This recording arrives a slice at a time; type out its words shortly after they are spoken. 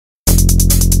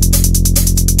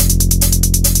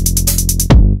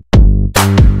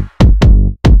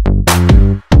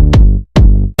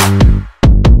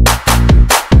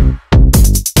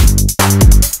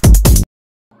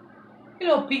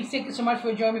thank you so much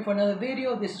for joining me for another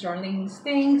video. This is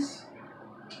ArleensThings.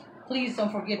 Please don't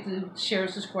forget to share,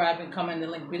 subscribe, and comment the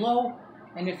link below.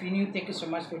 And if you're new, thank you so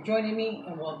much for joining me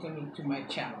and welcome to my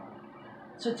channel.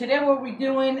 So today what we're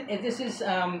doing is this is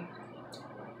a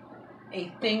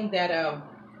thing that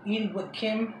Eating with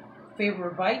Kim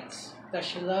favorite bites that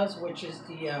she loves, which is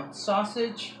the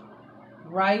sausage,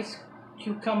 rice,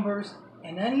 cucumbers,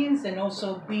 and onions, and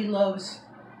also Bloveslife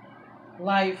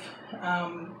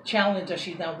challenge that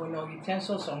she done with no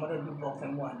utensils. So I'm going to do both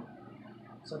in one.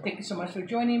 So thank you so much for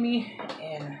joining me,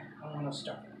 and I'm going to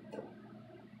start.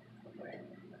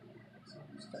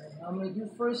 I'm going to do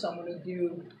first, I'm going to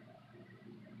do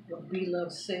what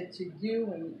Bloveslife said to do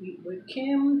when you eat with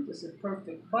Kim. This is a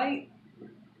perfect bite.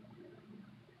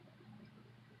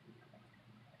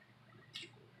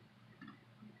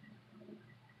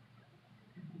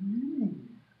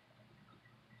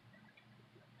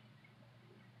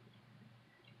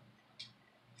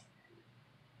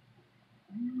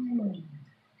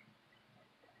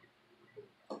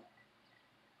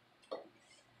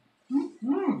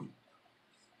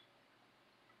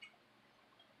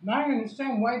 Now I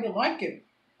understand why they like it.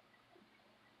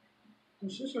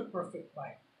 This is a perfect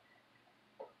bite.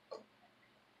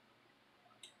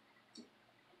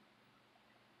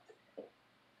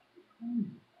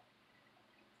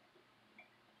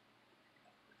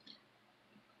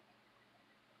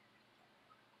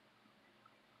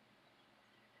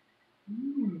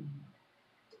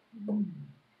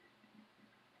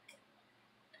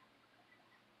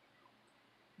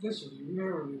 This is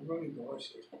really, really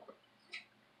delicious.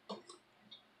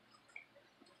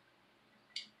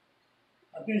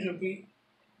 I think this will be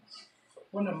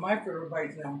one of my favorite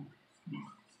bites now.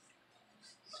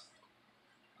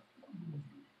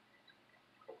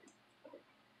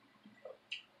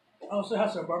 I also have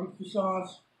some barbecue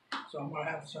sauce, so I'm going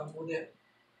to have some with it.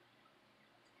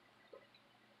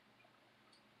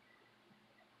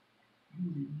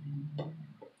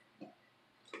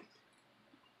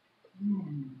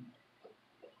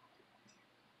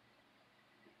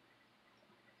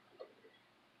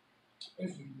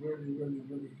 This is really, really,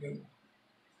 really good.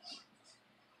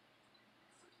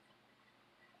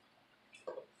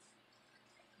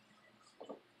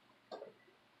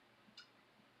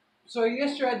 So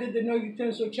yesterday I did the no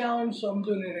utensil challenge, so I'm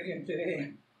doing it again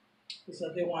today. Because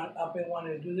I've been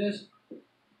wanting to do this.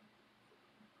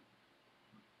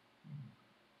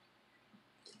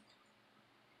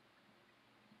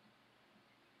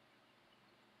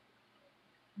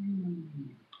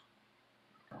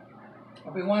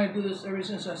 I've been wanting to do this ever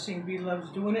since I've seen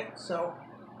Bloveslife doing it, so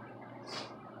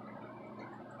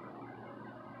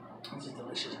this is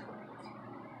delicious.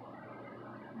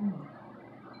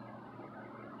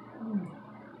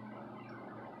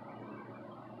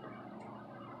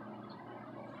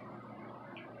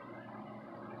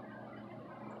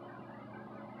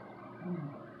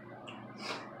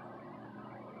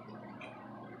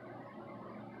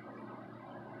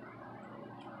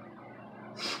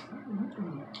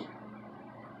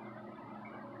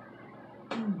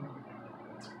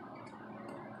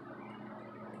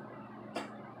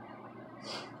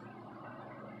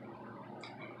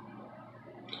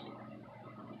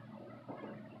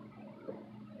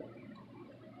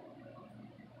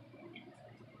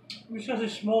 Which has the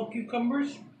small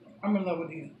cucumbers. I'm in love with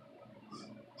these.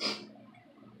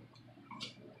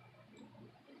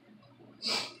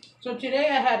 So today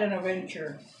I had an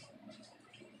adventure.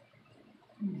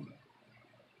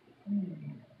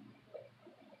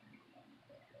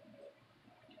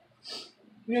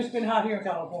 It's been hot here in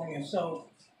California, so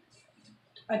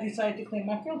I decided to clean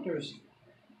my filters.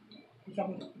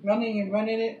 I'm running it,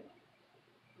 running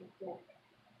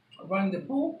the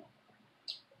pool,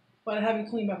 but I haven't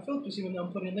cleaned my filters even though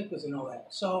I'm putting liquids and all that.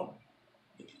 So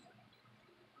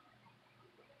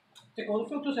take all the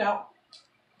filters out,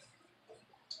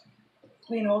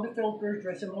 clean all the filters,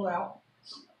 dredge them all out,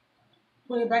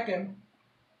 put it back in.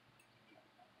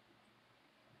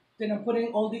 Then I'm putting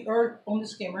all the earth on the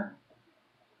skimmer.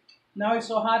 Now it's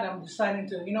so hot, I'm deciding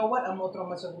to, you know what, I'm going to throw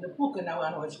myself in the pool because now I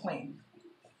know it's clean.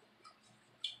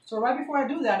 So right before I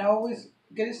do that, I always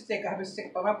get a stick. I have a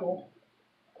stick by my pool.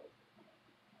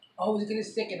 I always get a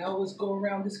stick and I always go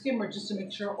around the skimmer just to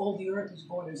make sure all the earth is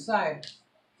going inside.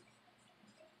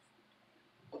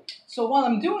 So while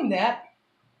I'm doing that,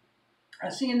 I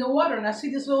see in the water and I see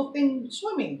this little thing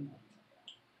swimming.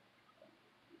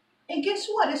 And guess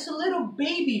what? It's a little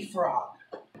baby frog.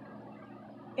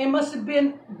 It must have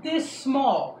been this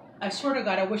small. I swear to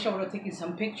God, I wish I would have taken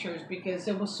some pictures because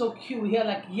it was so cute. He had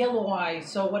like yellow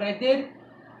eyes. So what I did,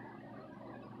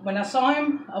 when I saw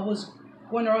him, I was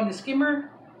going around the skimmer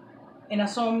and I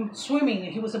saw him swimming,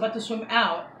 and he was about to swim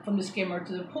out from the skimmer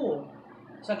to the pool.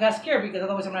 So I got scared because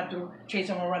otherwise I'm going to have to chase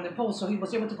him around the pool. So he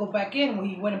was able to go back in. When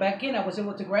he went back in, I was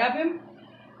able to grab him,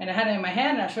 and I had it in my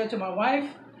hand, and I showed it to my wife.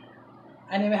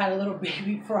 I never had a little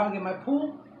baby frog in my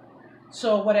pool.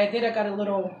 So what I did, I got a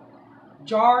little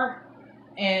jar,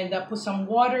 and I put some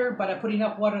water, but I put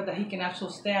enough water that he can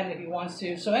actually stand if he wants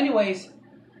to. So anyways,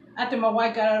 after my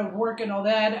wife got out of work and all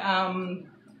that,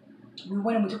 we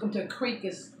went and we took him to a creek.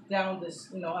 It's down this,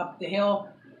 up the hill,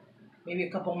 maybe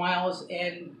a couple miles,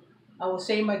 and I was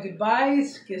saying my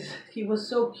goodbyes because he was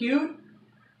so cute.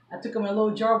 I took him a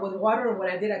little jar with water, and what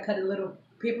I did, I cut a little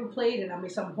paper plate and I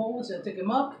made some holes and I took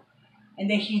him up, and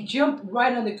then he jumped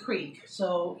right on the creek.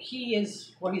 So he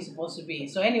is where he's supposed to be.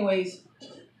 So anyways,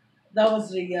 that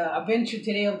was the adventure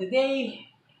today of the day.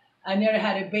 I never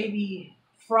had a baby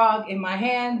frog in my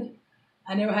hand.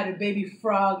 I never had a baby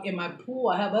frog in my pool.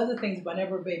 I have other things, but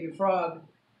never a baby frog.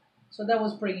 So that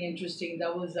was pretty interesting.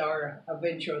 That was our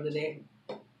adventure of the day.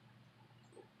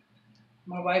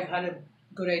 My wife had a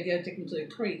good idea to take him to the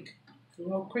creek. The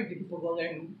little creek, people go there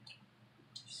and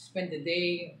spend the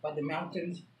day by the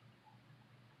mountains.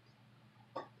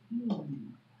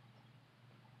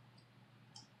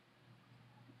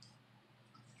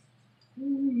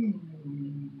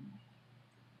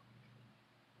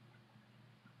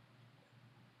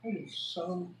 It is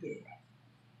so good.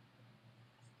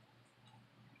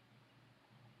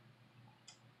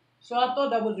 So I thought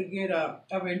that was a good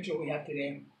adventure we had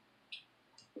today.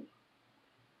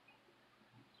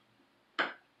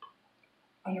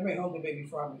 I never held a baby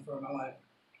frog before in my life.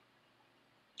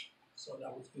 So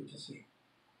that was good to see.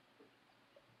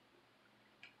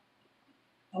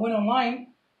 I went online,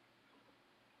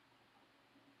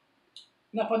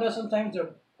 and I found out sometimes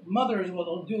the mothers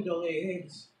will do, they'll lay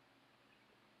eggs.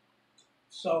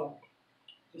 So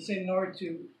they said in order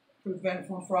to prevent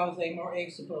from frogs laying more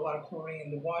eggs, to put a lot of chlorine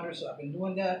in the water. So I've been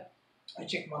doing that. I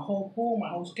checked my whole pool, my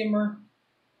whole skimmer.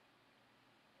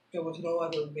 There was no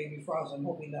other baby frogs. I'm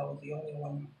hoping that was the only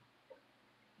one.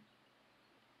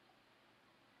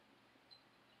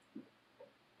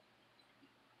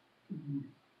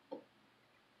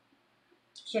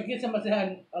 So I guess I must have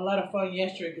had a lot of fun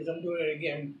yesterday because I'm doing it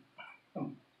again.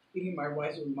 I'm eating my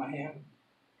rice with my hand.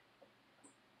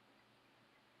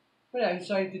 But I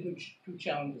decided to do two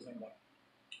challenges like that.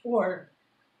 Or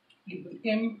you put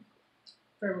him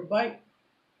for every bite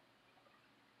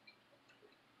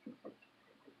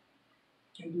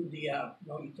and do the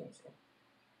no utensil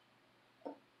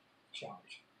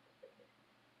challenge.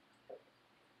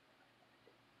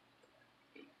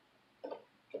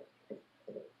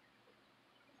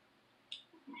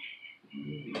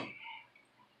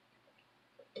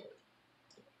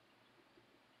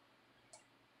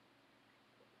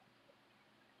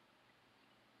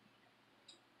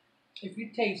 If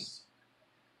you taste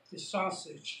the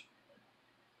sausage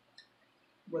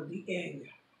with the egg,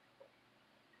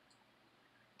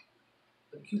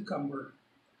 the cucumber,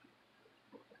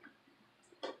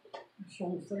 it's so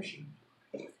refreshing.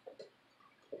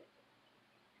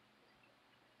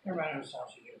 I ran out of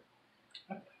sausage here.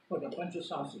 I put a bunch of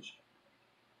sausage.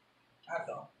 I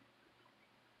thought.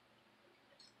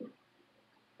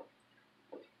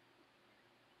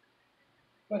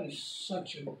 That is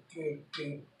such a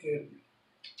good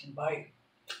bite.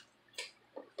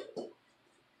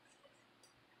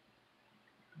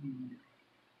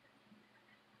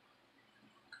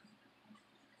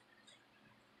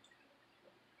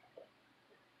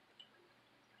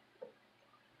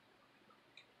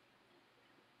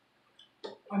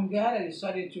 I'm glad I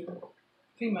decided to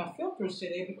clean my filters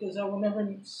today because I would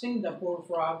never seen the poor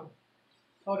frog.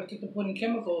 I would have kept putting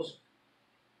chemicals.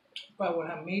 Probably would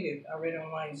have made it. I read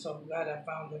online, so I'm glad I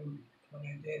found them when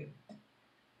I did.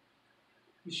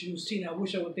 You should have seen. I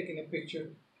wish I would have taken a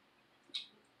picture.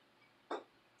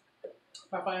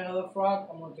 If I find another frog,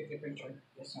 I'm going to take a picture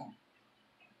this time.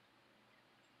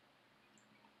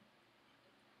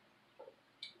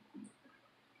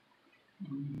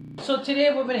 So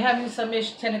today we've been having some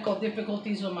technical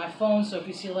difficulties with my phone. So if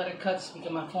you see a lot of cuts,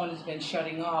 because my phone has been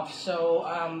shutting off. So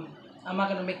I'm not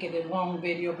going to make it a long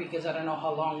video because I don't know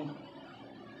how long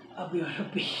I'll be able to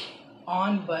be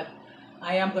on. But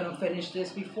I am going to finish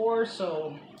this before.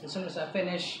 So as soon as I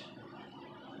finish,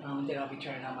 then I'll be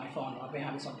turning on my phone. I've been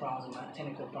having some problems with my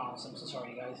technical problems. I'm so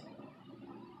sorry, guys.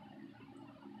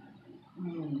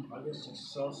 Oh, this is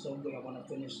so good. I want to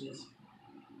finish this.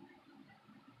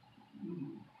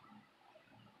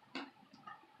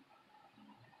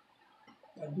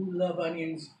 I do love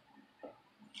onions.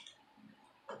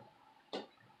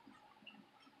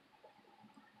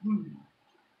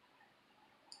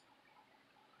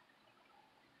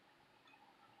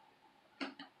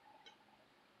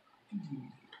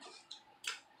 Mm.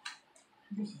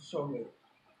 This is so good.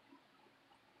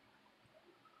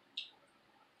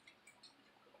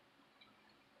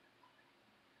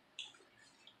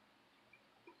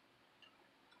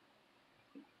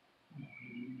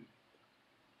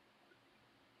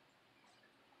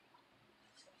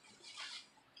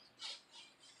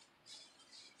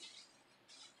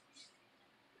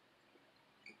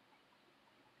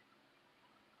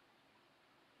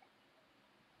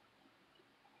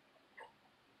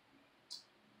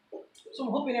 So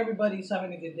I'm hoping everybody's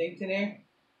having a good day today.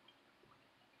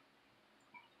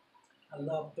 I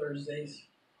love Thursdays.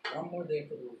 One more day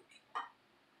for the week.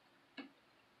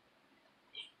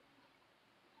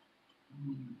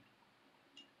 Mm.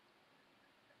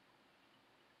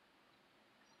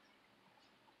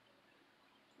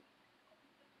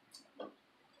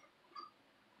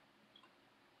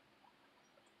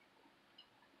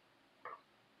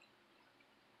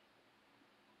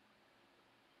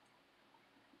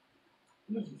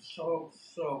 This is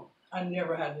so. I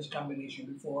never had this combination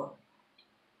before.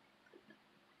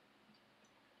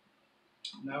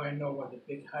 Now I know what the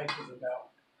big hype is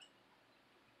about.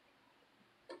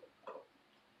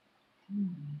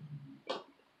 Mm.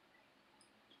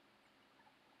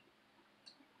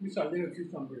 These are little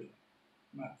cucumbers,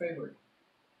 my favorite.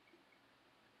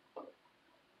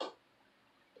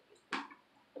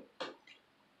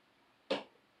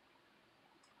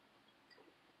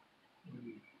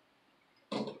 Mm.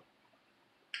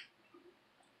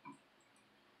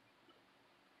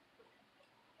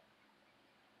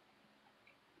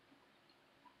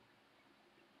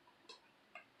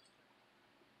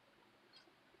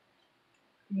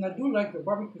 And I do like the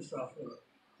barbecue sauce with it.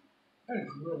 That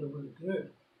is really good.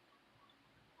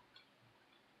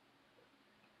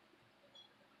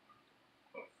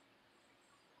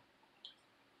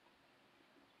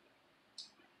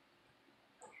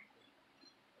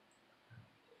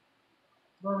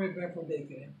 Very eventful day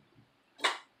today.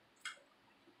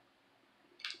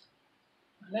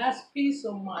 Last piece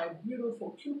of my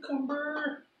beautiful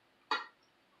cucumber.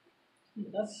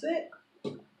 That's it.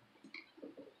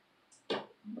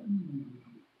 Mm.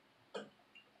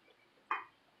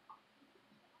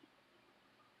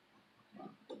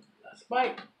 Last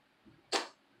bite.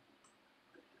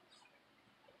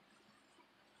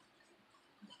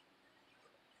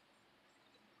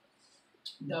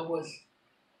 That was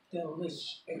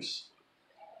delicious.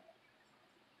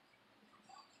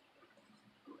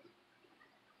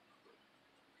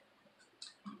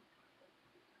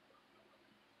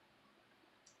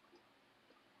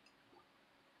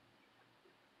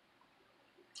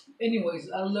 Anyways,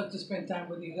 I love to spend time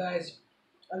with you guys.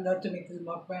 I love to make this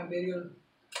mukbang video.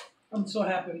 I'm so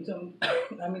happy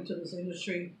I'm into this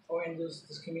industry or in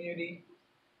this community.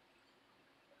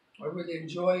 I really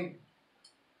enjoy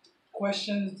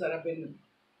questions that have been,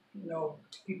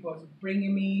 people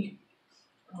bringing me.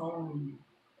 Um,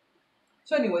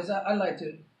 so anyways, I like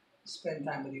to spend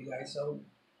time with you guys. So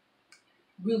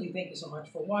really thank you so much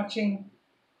for watching.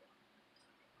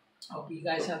 I hope you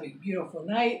guys have a beautiful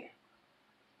night.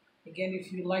 Again,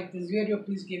 if you like this video,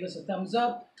 please give us a thumbs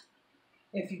up.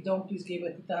 If you don't, please give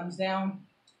it a thumbs down.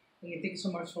 Again, thank you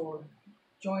so much for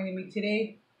joining me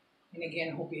today. And again,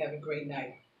 I hope you have a great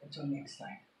night. Until next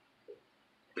time.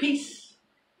 Peace.